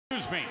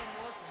excuse me.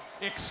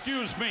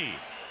 Excuse me.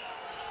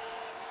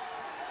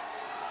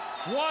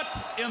 What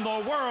in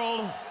the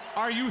world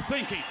are you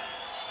thinking?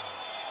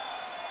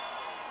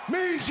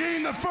 Mean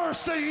Gene, the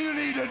first thing you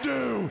need to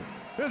do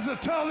is to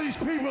tell these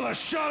people to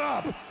shut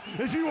up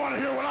if you want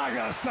to hear what I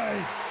gotta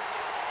say.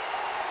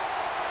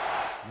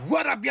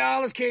 What up,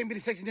 y'all? It's KMB, the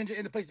Sexy Ninja,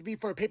 in the place to be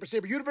for a Paper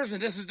Saber universe,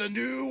 and this is the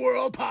New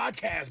World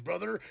Podcast,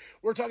 brother.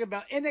 We're talking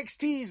about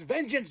NXT's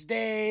Vengeance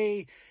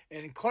Day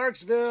in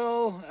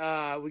Clarksville.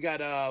 We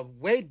got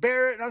Wade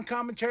Barrett on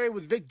commentary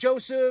with Vic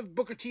Joseph.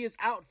 Booker T is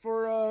out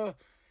for,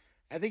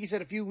 I think he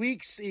said a few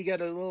weeks. He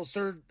got a little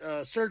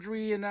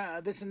surgery and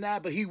this and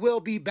that, but he will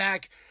be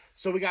back.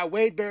 So we got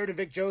Wade Barrett and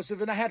Vic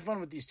Joseph, and I had fun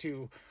with these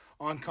two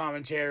on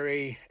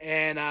commentary.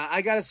 And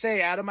I got to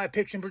say, out of my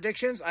picks and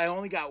predictions, I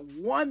only got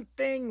one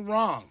thing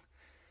wrong.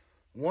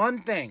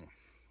 One thing.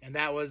 And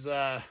that was,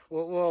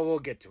 we'll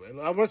get to it.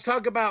 Let's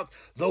talk about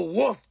the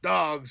Wolf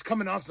Dogs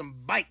coming on some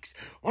bikes.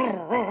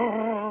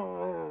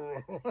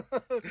 I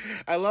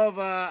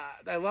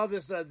love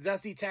this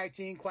Dusty Tag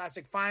Team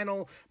Classic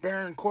Final.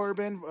 Baron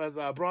Corbin,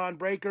 Braun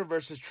Breaker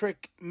versus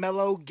Trick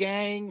Mellow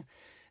Gang.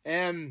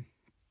 And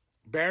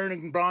Baron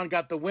and Braun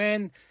got the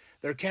win.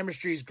 Their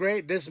chemistry is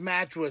great. This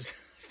match was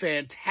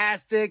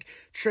fantastic.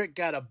 Trick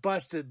got a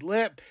busted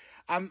lip.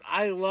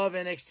 I love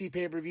NXT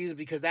pay-per-views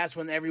because that's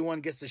when everyone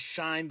gets to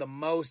shine the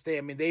most.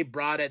 They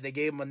brought it. They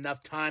gave them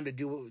enough time to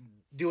do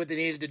what they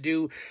needed to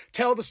do,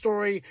 tell the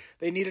story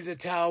they needed to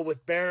tell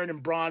with Baron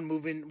and Braun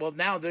moving. Well,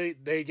 now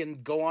they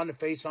can go on to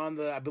face on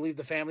I believe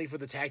the family for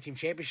the tag team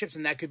championships,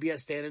 and that could be at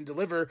Stand and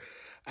Deliver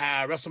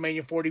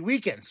WrestleMania 40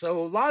 weekend.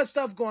 So a lot of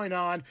stuff going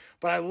on,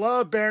 but I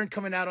love Baron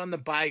coming out on the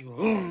bike.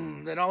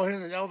 Then all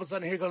of a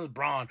sudden here comes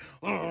Braun.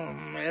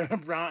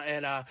 And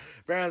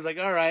Baron's like,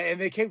 all right. And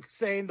they kept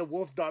saying the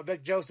Wolf Dog.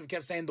 Vic Joseph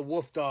kept saying the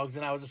Wolf Dogs,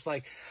 and I was just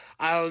like,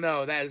 I don't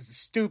know. That as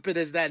stupid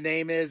as that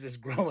name is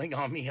growing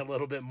on me a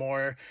little bit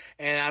more.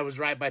 And I was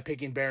right by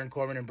picking Baron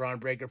Corbin and Braun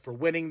Breaker for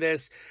winning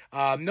this.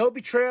 No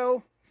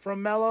betrayal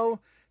from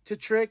Mello to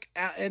Trick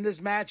in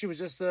this match. It was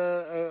just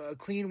a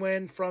clean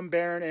win from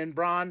Baron and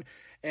Braun.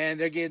 And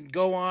they're going to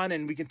go on,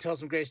 and we can tell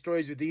some great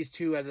stories with these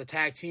two as a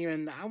tag team.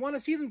 And I want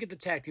to see them get the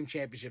tag team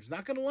championships.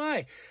 Not going to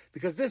lie,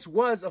 because this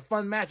was a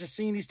fun match. And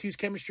seeing these two's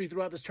chemistry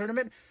throughout this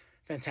tournament,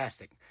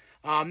 fantastic.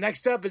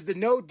 Next up is the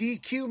no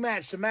DQ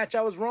match. The match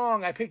I was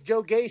wrong. I picked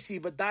Joe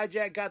Gacy, but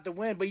Dijak got the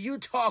win. But you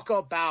talk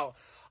about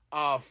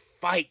a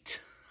fight.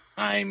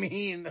 I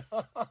mean,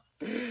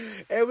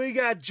 and we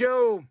got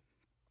Joe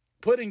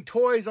putting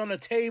toys on a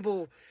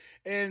table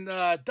and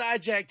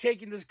Dijak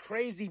taking this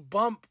crazy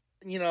bump,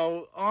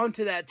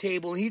 onto that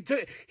table. He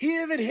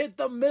even hit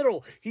the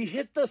middle. He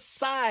hit the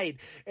side.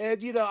 And,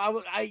 I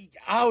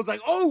was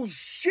like, oh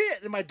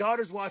shit. And my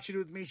daughter's watching it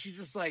with me. She's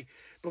just like,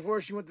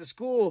 before she went to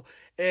school,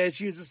 and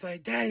she was just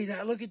like, Daddy,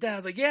 look at that. I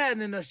was like, yeah. And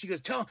then she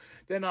goes,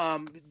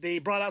 then they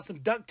brought out some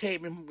duct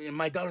tape, and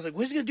my daughter's like,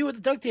 what's he going to do with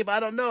the duct tape? I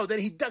don't know. Then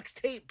he duct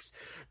tapes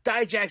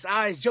Dijak's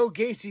eyes. Joe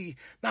Gacy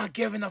not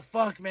giving a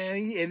fuck,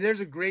 man. And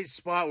there's a great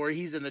spot where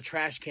he's in the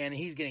trash can, and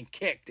he's getting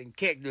kicked, and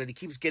he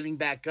keeps getting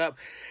back up.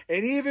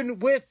 And even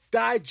with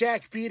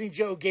Dijak beating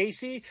Joe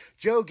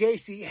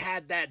Gacy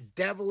had that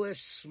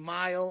devilish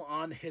smile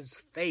on his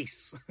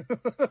face.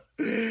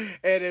 And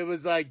it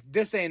was like,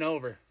 this ain't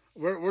over.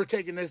 We're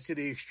taking this to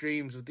the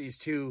extremes with these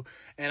two,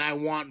 and I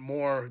want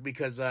more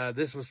because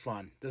this was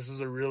fun. This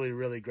was a really,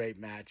 really great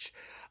match.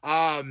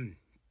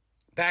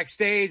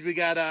 Backstage, we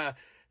got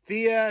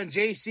Thea and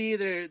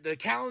JC. The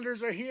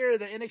calendars are here,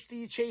 the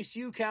NXT Chase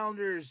U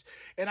calendars,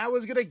 and I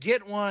was going to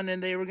get one,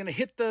 and they were going to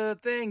hit the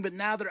thing, but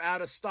now they're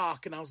out of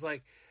stock, and I was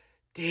like,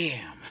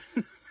 damn.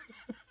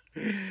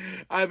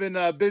 I've been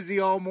busy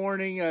all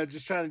morning,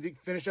 just trying to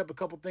finish up a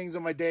couple things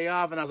on my day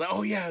off, and I was like,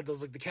 oh yeah,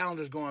 the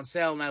calendars go on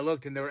sale, and I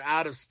looked, and they were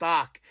out of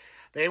stock.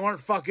 They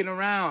weren't fucking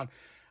around.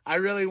 I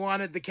really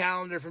wanted the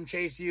calendar from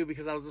Chase U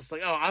because I was just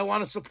like, oh, I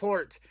want to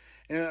support.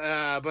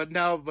 But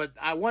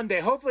one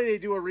day, hopefully they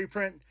do a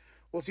reprint.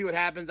 We'll see what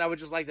happens. I would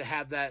just like to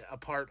have that a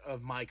part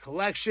of my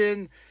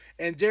collection.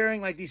 And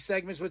during these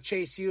segments with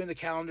Chase U and the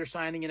calendar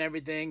signing and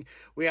everything,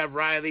 we have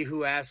Riley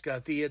who asked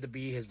Thea to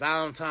be his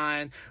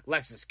Valentine,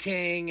 Lexis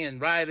King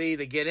and Riley,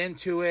 they get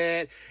into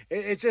it.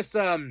 It's just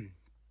a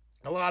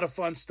lot of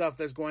fun stuff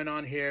that's going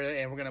on here.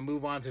 And we're going to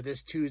move on to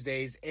this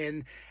Tuesday's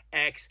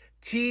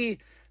NXT.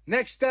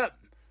 Next up,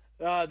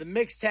 the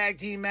mixed tag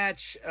team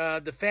match,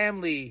 the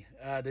family,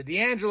 the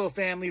D'Angelo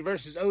family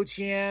versus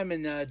OTM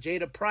and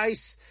Jada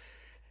Price.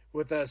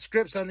 With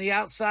scripts on the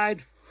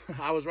outside,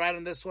 I was right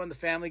on this one. The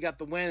family got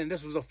the win, and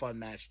this was a fun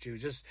match, too.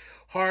 Just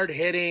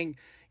hard-hitting,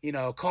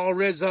 call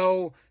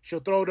Rizzo.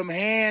 She'll throw them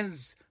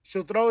hands,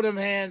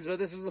 but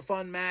this was a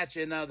fun match,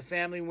 and the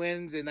family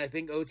wins, and I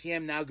think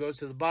OTM now goes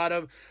to the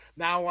bottom.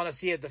 Now I want to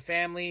see if the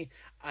family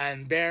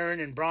and Baron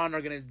and Braun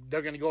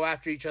they're gonna go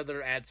after each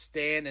other at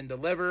Stand and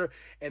Deliver,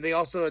 and they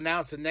also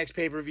announced the next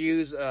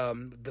pay-per-views,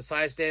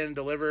 besides Stand and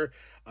Deliver,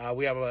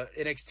 we have a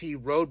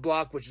NXT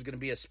Roadblock, which is going to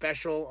be a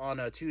special on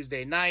a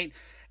Tuesday night,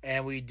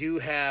 and we do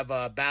have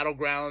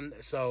Battleground,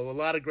 so a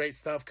lot of great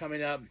stuff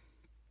coming up.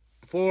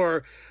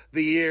 for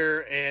the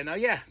year. And,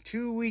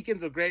 2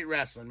 weekends of great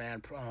wrestling,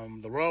 man.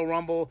 The Royal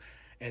Rumble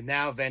and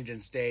now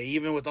Vengeance Day.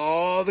 Even with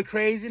all the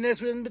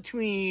craziness in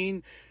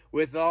between,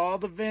 with all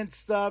the Vince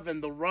stuff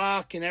and The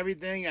Rock and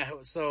everything.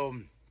 So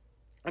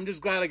I'm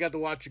just glad I got to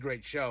watch a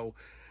great show.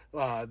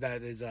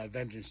 That is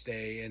Vengeance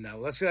Day. And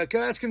let's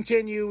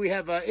continue. We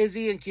have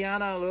Izzy and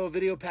Kiana, a little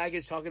video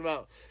package talking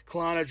about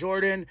Kalana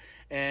Jordan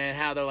and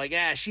how they're like,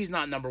 she's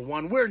not number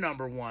one. We're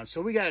number one.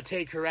 So we got to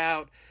take her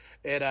out.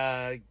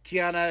 And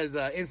Kiana is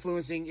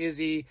influencing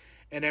Izzy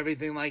and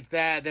everything like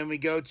that. Then we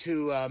go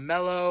to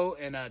Mello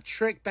and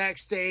Trick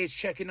backstage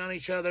checking on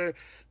each other.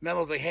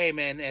 Mello's like, hey,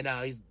 man. And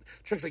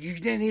Trick's like, you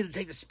didn't need to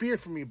take the spear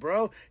from me,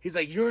 bro. He's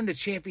like, you're in the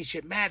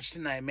championship match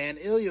tonight, man.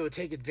 Ilya would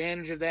take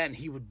advantage of that, and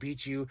he would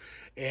beat you.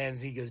 And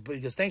he goes,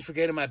 thanks for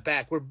getting my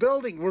back. We're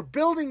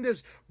building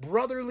this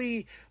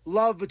brotherly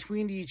love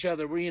between each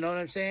other. You know what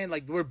I'm saying?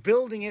 Like, we're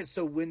building it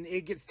so when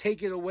it gets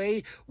taken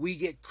away, we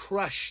get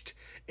crushed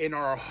in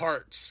our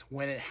hearts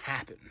when it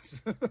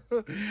happens.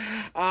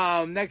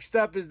 Next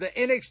up is the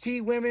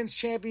NXT Women's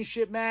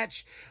Championship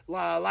match.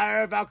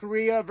 Lyra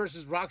Valkyria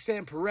versus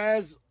Roxanne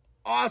Perez.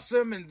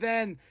 Awesome. And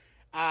then,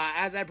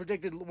 as I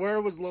predicted, where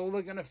was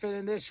Lola going to fit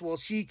in this? Well,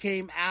 she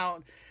came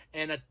out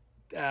and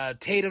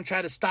Tatum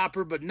tried to stop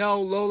her, but no,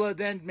 Lola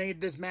then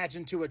made this match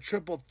into a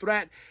triple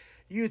threat.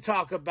 You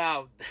talk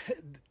about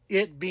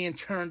it being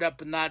turned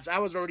up a notch. I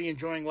was already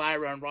enjoying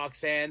Lyra and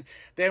Roxanne.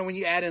 Then when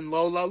you add in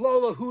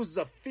Lola, who's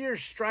a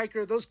fierce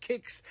striker, those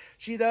kicks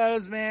she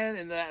does, man,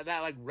 and that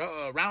like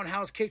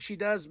roundhouse kick she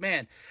does,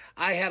 man,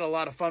 I had a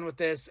lot of fun with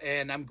this,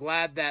 and I'm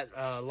glad that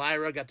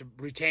Lyra got to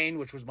retain,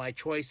 which was my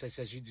choice. I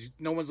said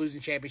no one's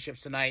losing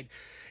championships tonight.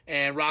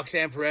 And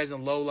Roxanne Perez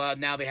and Lola,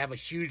 now they have a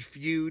huge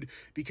feud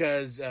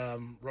because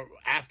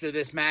after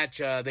this match,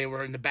 they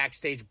were in the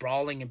backstage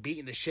brawling and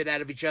beating the shit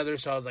out of each other.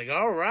 So I was like,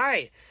 all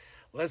right,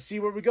 let's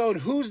see where we go.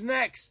 And who's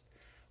next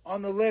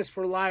on the list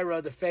for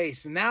Lyra to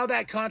face? And now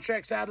that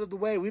contract's out of the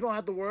way, we don't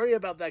have to worry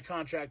about that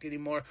contract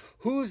anymore.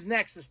 Who's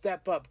next to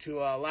step up to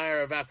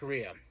Lyra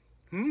Valkyria?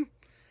 I'm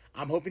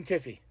hoping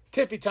Tiffy.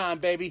 Tiffy time,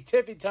 baby.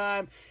 Tiffy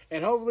time.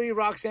 And hopefully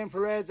Roxanne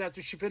Perez,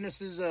 after she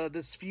finishes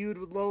this feud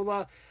with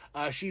Lola,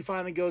 she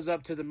finally goes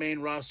up to the main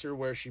roster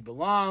where she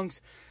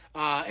belongs.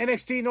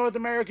 NXT North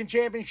American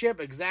Championship,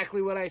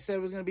 exactly what I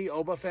said was going to be.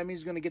 Oba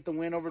Femi's going to get the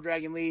win over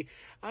Dragon Lee.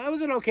 It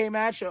was an okay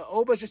match.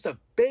 Oba's just a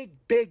big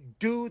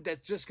dude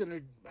that's just going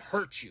to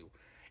hurt you.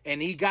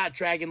 And he got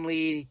Dragon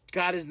Lee,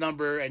 got his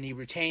number, and he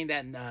retained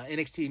that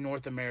NXT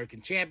North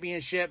American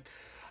Championship.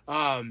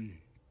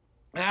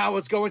 Now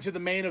let's go into the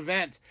main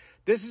event.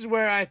 This is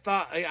where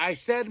I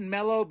said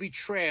Mellow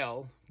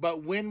betrayal,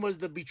 but when was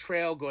the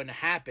betrayal going to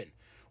happen?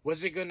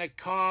 Was it going to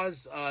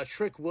cause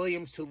Trick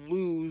Williams to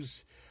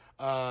lose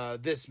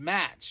this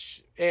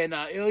match? And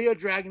Ilya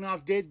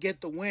Dragunov did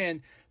get the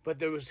win, but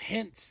there was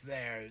hints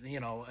there,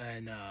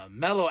 and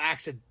Mello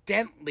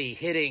accidentally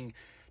hitting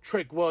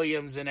Trick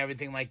Williams and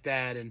everything like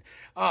that. And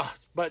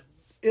but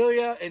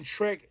Ilya and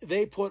Trick,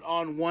 they put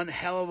on one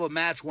hell of a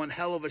match, one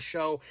hell of a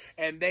show,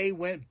 and they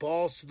went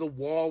balls to the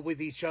wall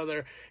with each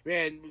other.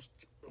 Man,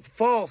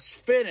 false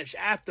finish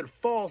after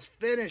false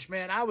finish,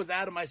 man. I was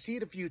out of my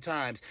seat a few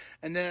times.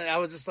 And then I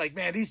was just like,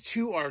 man, these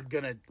two are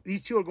going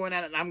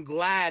at it. And I'm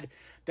glad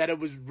that it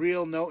was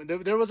real.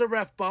 There was a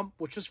ref bump,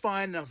 which was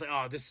fine. And I was like,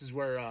 oh, this is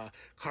where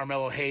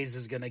Carmelo Hayes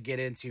is going to get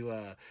into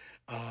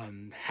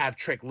have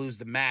Trick lose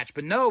the match.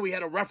 But no, we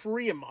had a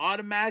referee and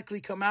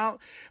automatically come out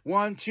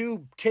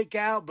 1-2 kick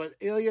out. But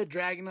Ilya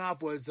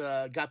Dragunov was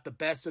got the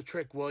best of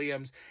Trick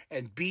Williams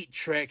and beat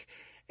Trick.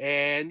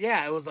 And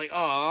yeah, it was like,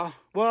 oh,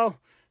 well,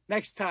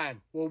 next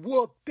time, we'll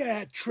whoop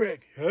that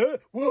Trick, huh?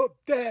 Whoop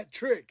that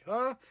Trick,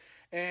 huh?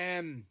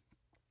 And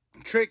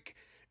Trick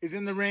is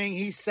in the ring.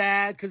 He's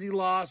sad because he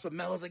lost, but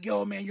Melo's like,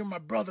 yo, man, you're my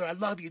brother. I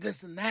love you,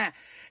 this and that.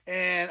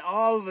 And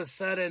all of a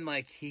sudden,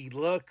 like,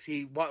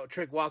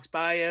 Trick walks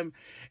by him,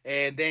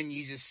 and then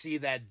you just see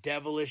that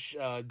devilish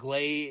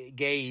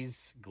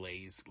gaze,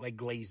 like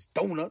glazed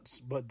donuts,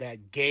 but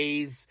that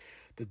gaze,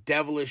 the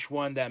devilish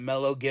one that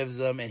Melo gives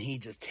him, and he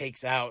just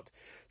takes out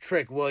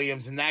Trick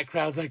Williams, and that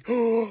crowd's like,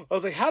 oh, I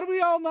was like, how do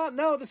we all not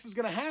know this was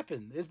going to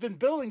happen? It's been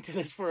building to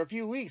this for a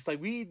few weeks.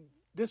 Like,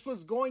 this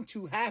was going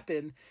to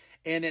happen,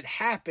 and it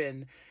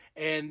happened.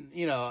 And,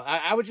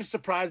 I was just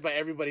surprised by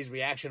everybody's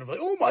reaction of like,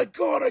 oh my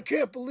God, I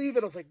can't believe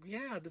it. I was like,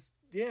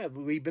 yeah,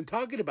 we've been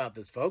talking about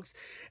this, folks.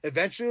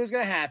 Eventually it was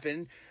going to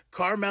happen.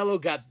 Carmelo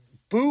got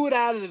booed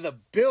out of the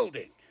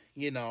building,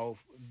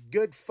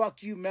 good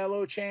fuck you,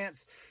 Melo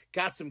chants.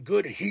 Got some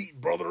good heat,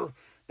 brother.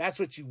 That's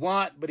what you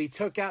want. But he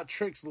took out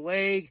Trick's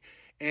leg,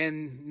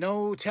 and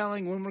no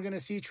telling when we're going to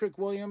see Trick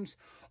Williams.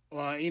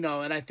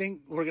 And I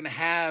think we're going to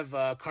have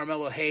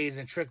Carmelo Hayes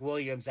and Trick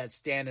Williams at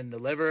Stand and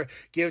Deliver.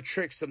 Give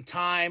Trick some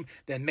time,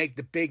 then make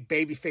the big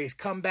babyface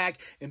comeback,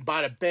 and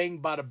bada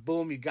bang, bada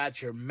boom, you got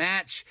your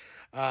match.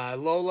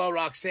 Lola,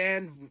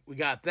 Roxanne, we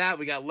got that.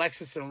 We got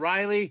Lexus and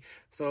Riley.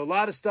 So a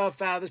lot of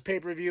stuff out of this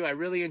pay-per-view. I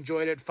really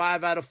enjoyed it.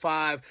 5 out of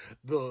 5.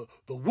 The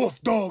Wolf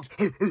Dogs,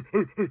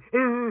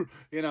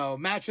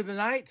 match of the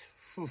night.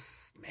 Whew,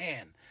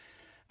 man.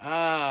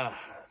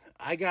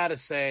 I gotta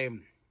say,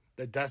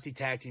 the Dusty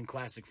Tag Team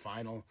Classic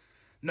Final.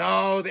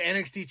 No, the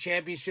NXT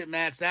Championship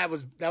match. That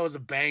was a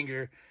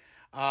banger.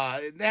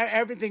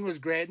 Everything was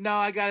great. No,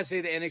 I gotta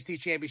say the NXT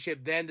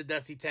Championship, then the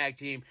Dusty Tag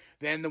Team,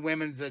 then the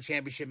Women's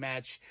Championship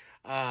match,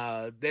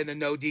 then the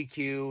No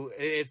DQ.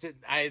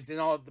 It's in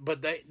all,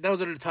 but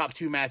those are the top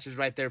 2 matches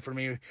right there for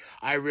me.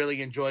 I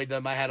really enjoyed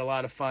them. I had a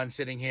lot of fun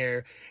sitting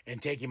here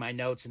and taking my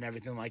notes and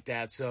everything like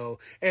that. So,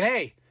 and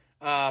hey,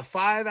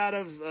 5 out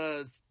of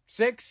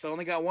 6,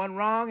 only got 1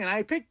 wrong, and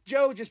I picked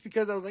Joe just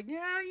because I was like,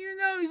 yeah,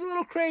 he's a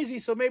little crazy,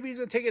 so maybe he's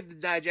gonna take it to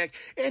Dijak,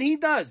 and he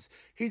does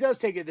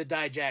take it to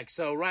Dijak.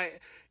 So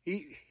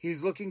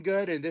he's looking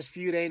good, and this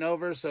feud ain't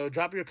over. So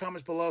drop your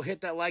comments below,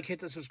 hit that like, hit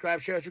the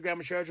subscribe, share it with your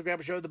grandma,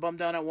 show the bum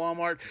down at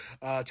Walmart.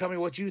 Tell me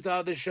what you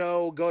thought of the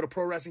show. Go to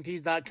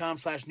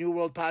ProWrestlingTees.com/New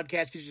World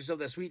Podcast, get yourself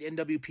that sweet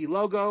nWp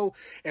logo,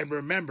 and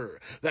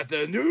remember that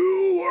the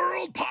New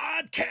World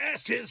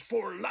Podcast is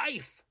for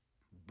life,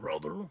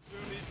 brother. Assume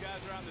these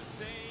guys are on the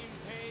same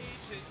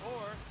page,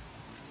 or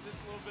is this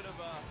a little bit of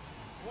a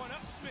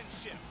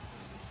one-upsmanship?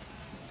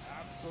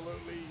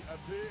 Absolutely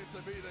appeared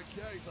to be the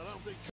case. I don't think